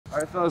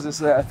Alright fellas, it's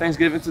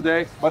Thanksgiving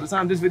today. By the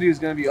time this video is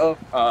going to be up,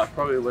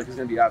 probably like it's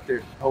going to be out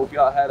there. I hope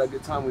y'all had a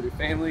good time with your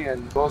family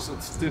and also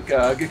took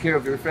good care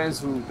of your friends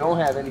who don't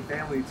have any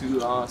family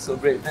to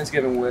celebrate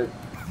Thanksgiving with.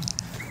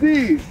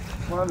 Steve,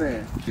 my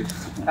man,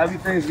 happy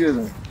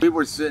Thanksgiving. We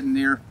were sitting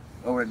near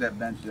over at that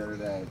bench the other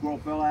day. Squirrel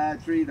fell out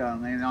of a tree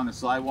down, landed on the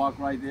sidewalk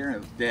right there, and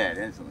it was dead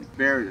instantly.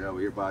 Buried it over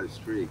here by the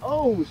street.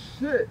 Oh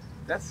shit.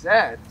 That's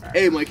sad.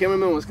 Hey, my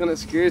cameraman was kind of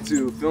scared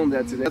to film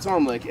that today. That's why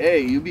I'm like,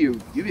 hey, you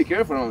be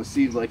careful on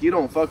Steve. Like, you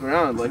don't fuck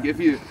around. Like, if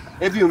you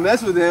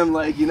mess with him,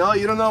 like, you know,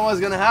 you don't know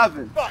what's gonna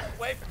happen. Fuck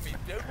away from me,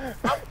 dude.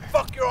 I'll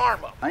fuck your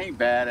arm up. I ain't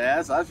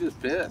badass. I was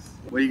just pissed.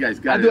 What you guys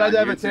got? I do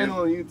have a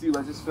channel on YouTube.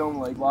 I just film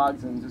like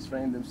vlogs and just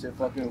random shit,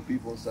 fucking with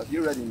people and stuff.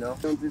 You already know.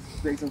 Don't just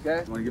take some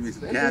cash. You wanna give me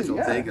some cash?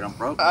 I'll take it. I'm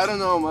broke. I don't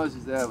know how much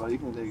is that, but you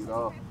can take it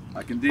all.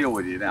 I can deal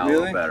with you now Really? a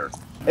little better.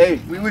 Hey,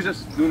 we were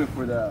just doing it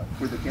for the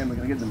camera.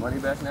 Can I get the money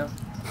back now?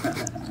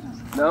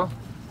 No?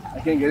 I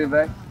can't get it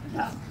back?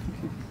 No.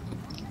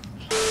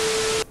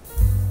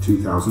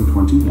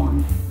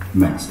 2021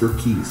 Master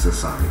Key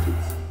Society.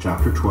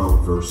 Chapter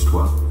 12, verse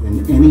 12.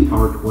 In any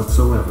art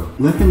whatsoever,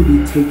 let him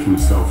betake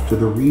himself to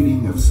the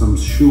reading of some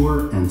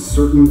sure and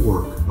certain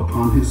work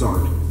upon his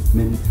art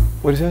many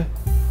times. What is that?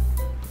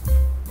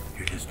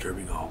 You're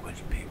disturbing a whole bunch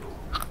of people.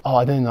 Oh,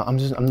 I didn't know.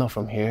 I'm not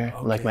from here.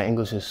 Okay. Like, my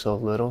English is so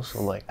little,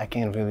 so like I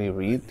can't really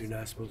read. You're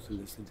not supposed to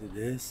listen to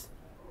this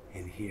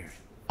and hear.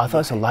 I thought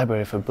it's a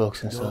library for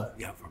books and stuff.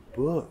 Yeah, for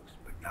books,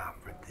 but not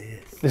for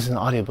this. This is an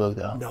audiobook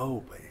though.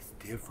 No, but it's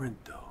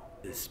different though.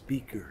 The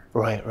speaker.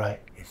 Right, right.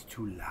 It's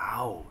too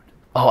loud.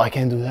 Oh, I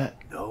can't do that?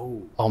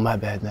 No. Oh, my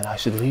bad, man. I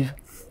should leave?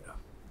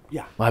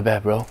 Yeah. My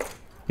bad, bro.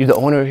 You the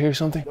owner here or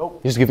something?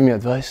 Nope. You're just giving me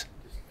advice?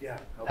 Yeah.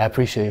 I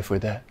appreciate you for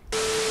that.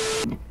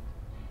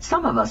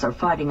 Some of us are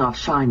fighting off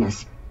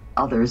shyness.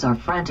 Others are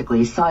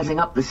frantically sizing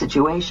up the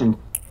situation.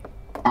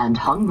 And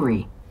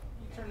hungry.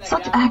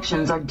 Such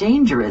actions are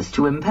dangerous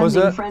to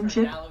impending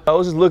friendship. I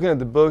was just looking at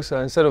the books.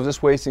 Instead of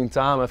just wasting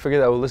time, I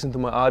figured I would listen to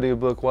my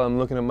audiobook while I'm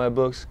looking at my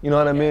books. You know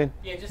what I mean?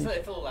 Yeah, just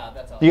it's a little loud,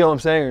 that's all. You know what I'm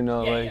saying or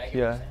no? Yeah, like,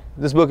 yeah.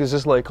 This book is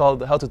just like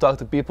called How to Talk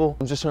to People.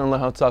 I'm just trying to learn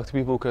how to talk to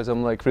people because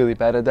I'm like really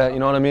bad at that, you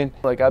know what I mean?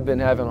 Like I've been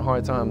having a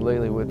hard time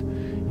lately with,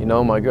 you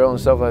know, my girl and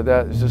stuff like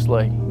that. It's just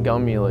like got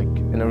me like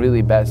in a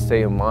really bad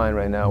state of mind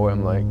right now where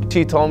I'm like,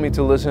 she told me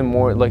to listen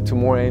more like to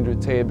more Andrew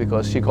Tate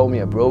because she called me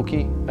a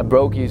brokey. A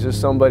brokey is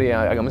just somebody,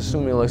 I'm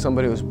assuming like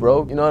somebody who's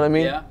broke, you know what I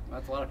mean? Yeah,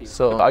 that's a lot of people.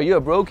 So are you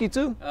a brokey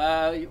too?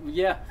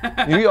 Yeah.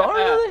 You are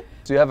really?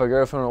 Do you have a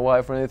girlfriend or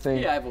wife or anything?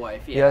 Yeah, I have a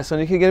wife, yeah. Yeah, so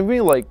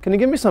can you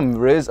give me some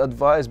Riz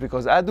advice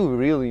because I do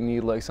really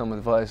need like some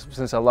advice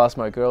since I lost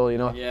my girl, you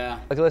know? Yeah.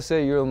 Like let's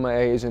say you're my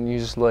age and you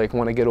just like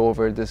want to get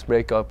over this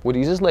breakup. Would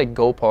you just like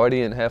go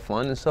party and have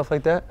fun and stuff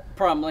like that?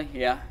 Probably,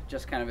 yeah.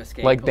 Just kind of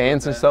escape. Like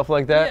dance and stuff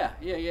like that?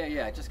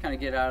 Yeah. Just kind of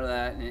get out of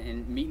that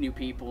and meet new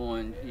people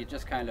and you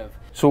just kind of.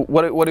 So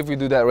what if we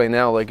do that right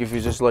now? Like if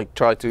you just like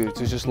try to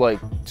just like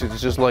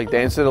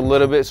dance it a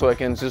little bit so I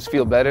can just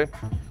feel better?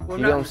 Well,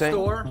 you know what I'm saying?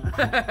 Store.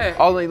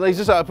 Oh, like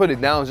just how I put it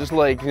down, just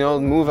like, you know,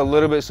 move a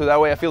little bit so that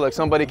way I feel like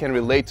somebody can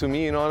relate to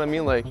me, you know what I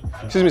mean? Like,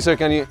 excuse me, sir,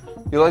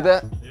 you like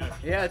that?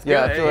 Yeah, it's good.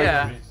 Yeah, I feel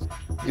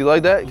like, you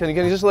like that? Can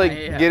you just like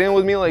get in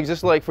with me, like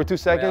just like for 2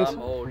 seconds? Well,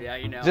 I'm old, yeah,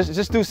 you know.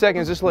 Just 2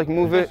 seconds, just like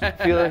move it,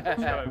 feel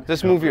it.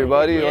 Just move your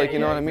body, like, you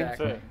know what I mean?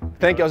 Exactly.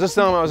 Thank you. I was just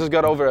telling him I just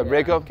got over a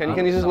breakup. Can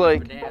you just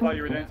like? I thought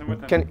you were dancing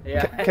with him.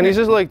 Can you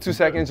just like 2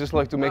 seconds, just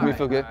like to make me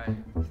feel good? All right.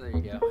 So there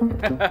you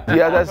go.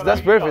 Yeah,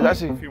 that's perfect.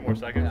 That's a few more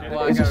seconds. Well,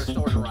 I got a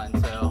store to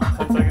run, so.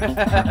 10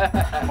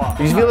 seconds.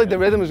 You feel like the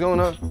rhythm is going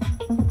up?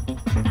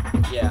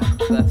 Yeah.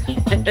 That's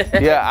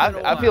Yeah,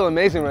 I feel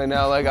amazing right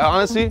now. Like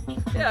honestly.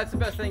 Yeah, it's the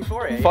best thing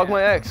for you. Fuck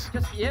my ex.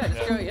 Just go.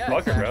 Yeah.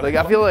 Fuck it, bro. Like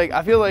I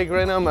feel like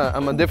right now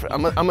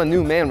I'm a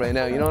new man right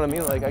now. You know what I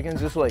mean? Like I can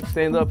just like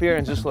stand up here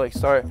and just like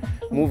start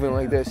moving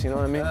like this. You know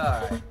what I mean?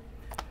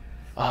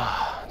 All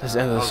right. That's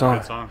the end of the song.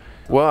 Good song.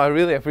 Well, I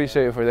really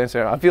appreciate you for the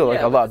answer. I feel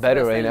like a lot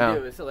better right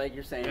now. So like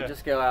you're saying,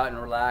 just go out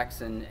and relax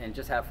and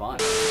just have fun.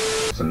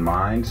 In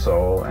mind,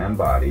 soul, and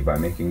body by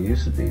making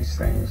use of these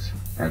things.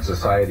 And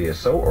society is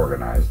so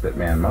organized that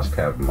man must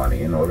have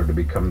money in order to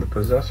become the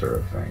possessor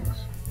of things.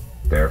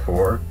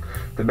 Therefore,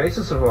 the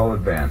basis of all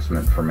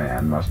advancement for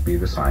man must be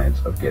the science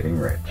of getting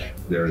rich.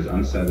 There is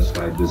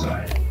unsatisfied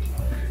desire.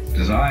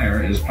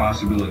 Desire is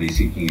possibility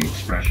seeking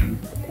expression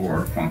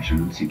or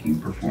function seeking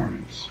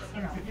performance.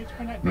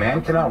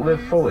 Man cannot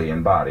live fully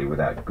in body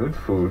without good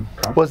food,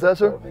 comfortable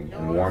clothing,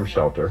 and warm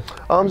shelter.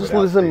 I'm just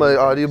listening to my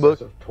audiobook.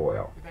 Of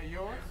toil.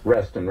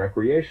 Rest and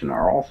recreation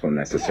are also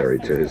necessary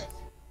to his.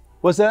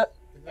 What's that?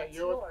 Is that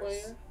yours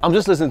playing? I'm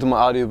just listening to my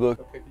audiobook.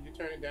 Okay, can you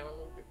turn it down a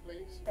little bit,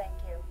 please? Thank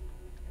you.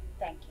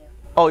 Thank you.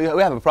 Oh, yeah,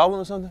 we have a problem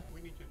or something?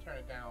 We need you to turn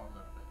it down a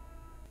little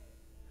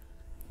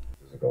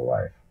bit. Physical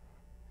life.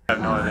 I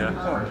have no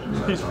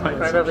idea. He's like,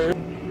 Right over here.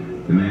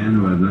 The man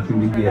who has nothing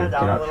to give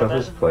cannot fill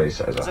his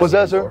place as a What's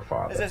that, sir? or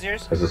father. Is this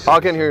yours? As a Oh, I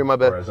can't hear you, my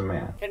bad. or as a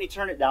man. Can you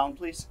turn it down,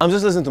 please? I'm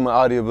just listening to my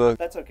audiobook.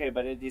 That's okay,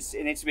 but it needs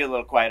to be a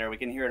little quieter. We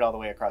can hear it all the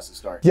way across the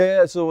store.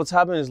 Yeah, so what's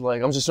happening is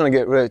like I'm just trying to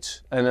get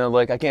rich, and then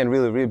like I can't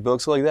really read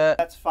books like that.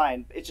 That's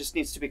fine. It just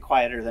needs to be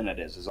quieter than it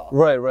is all.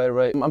 Right.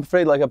 I'm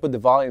afraid like I put the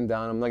volume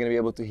down, I'm not gonna be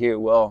able to hear it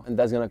well, and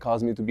that's gonna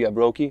cause me to be a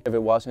brokey if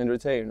it was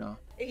entertained or not.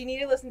 If you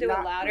need to listen to it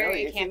louder,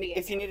 Really. it can't be.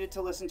 If you needed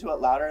to listen to it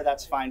louder,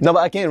 that's fine. No,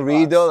 but I can't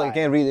read though. Like, I outside.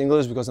 can't read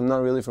English because I'm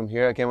not really from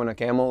here. I came on a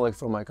camel, like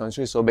from my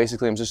country. So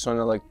basically, I'm just trying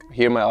to like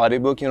hear my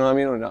audiobook. You know what I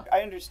mean, or not?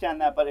 I understand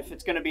that, but if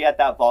it's going to be at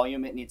that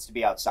volume, it needs to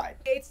be outside.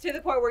 It's to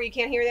the point where you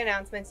can't hear the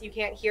announcements, you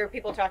can't hear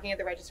people talking at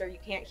the register, you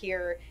can't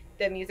hear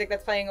the music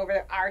that's playing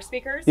over our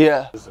speakers.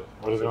 Yeah.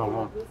 What is going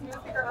on? Listen to the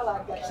speaker out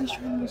loud. He's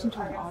trying to listen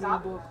to an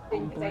audiobook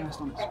on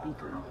blast on a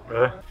speaker.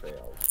 Really?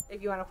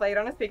 If you want to play it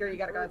on a speaker, you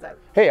gotta go outside.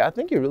 Hey, I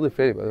think you're really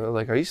pretty, but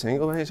like, are you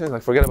single by any chance?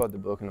 Like, forget about the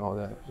book and all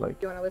that. Like,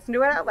 If you want to listen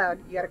to it out loud,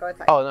 you gotta go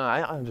outside. oh no,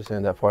 I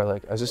understand that part.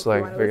 Like, I just If you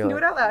like want to figure listen to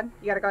it like, out loud,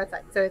 you gotta go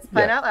outside. So it's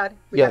playing Yeah. out loud,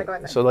 we yeah. gotta go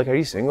outside. So like, are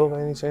you single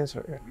by any chance?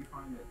 Or...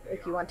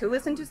 If you want to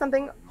listen to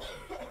something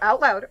out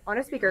loud on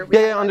a speaker, Yeah,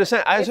 I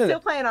understand. I It's understand. still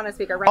playing on a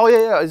speaker, right? Oh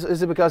yeah.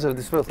 Is it because of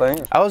this little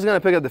thing? I was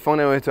gonna pick up the phone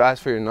anyway to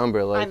ask for your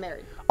number. Like, I'm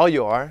married. Oh,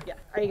 you are? Yeah.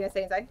 Are you gonna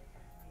stay inside?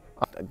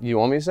 You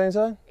want me to stay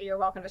inside? You're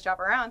welcome to shop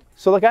around.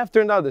 So like I've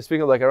turned out the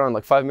speaker like around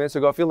like 5 minutes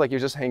ago. I feel like you're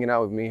just hanging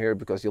out with me here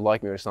because you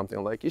like me or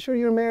something. Like, you sure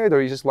you're married or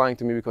are you just lying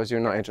to me because you're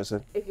not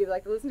interested? If you'd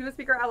like to listen to a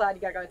speaker out loud,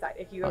 you gotta go inside.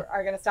 If you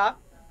are gonna stop,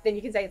 then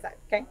you can stay inside,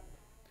 okay?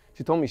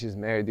 She told me she's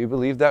married. Do you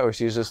believe that, or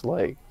she's just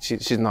like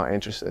she's not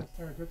interested?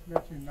 Sir, just to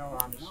let you know,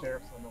 the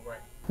sheriff's on the way.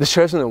 The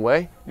sheriff's on the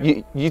way?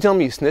 You tell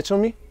me you snitch on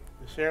me?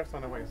 The sheriff's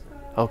on the way, sir.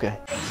 Okay.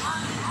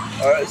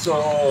 All right,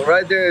 so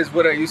right there is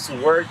what I used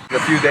to work. A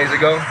few days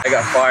ago, I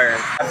got fired.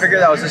 I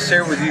figured I would just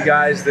share with you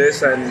guys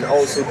this and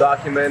also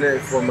document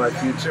it for my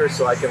future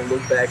so I can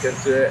look back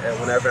into it and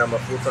whenever I'm a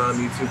full-time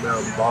YouTuber,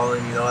 I'm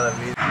balling, you know what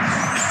I mean?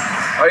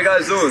 How are you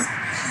guys doing?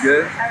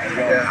 Good?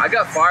 Yeah, I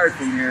got fired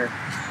from here.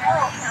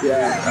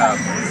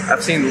 Yeah,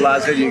 I've seen the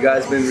last video, you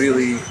guys been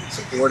really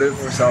supportive,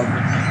 so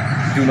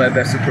I'll do my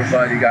best to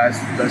provide you guys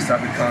the best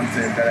type of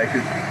content that I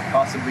could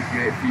possibly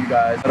create for you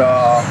guys. But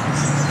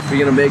if you're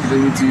gonna make it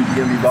on YouTube,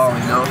 you're gonna be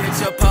balling, you know?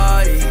 It's a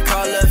party,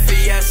 call a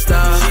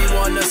fiesta. She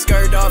wanna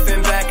skirt off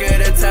in back of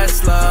the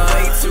Tesla.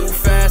 Way too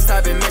fast,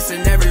 I've been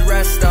missing every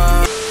rest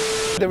stop.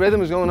 The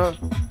rhythm is going on.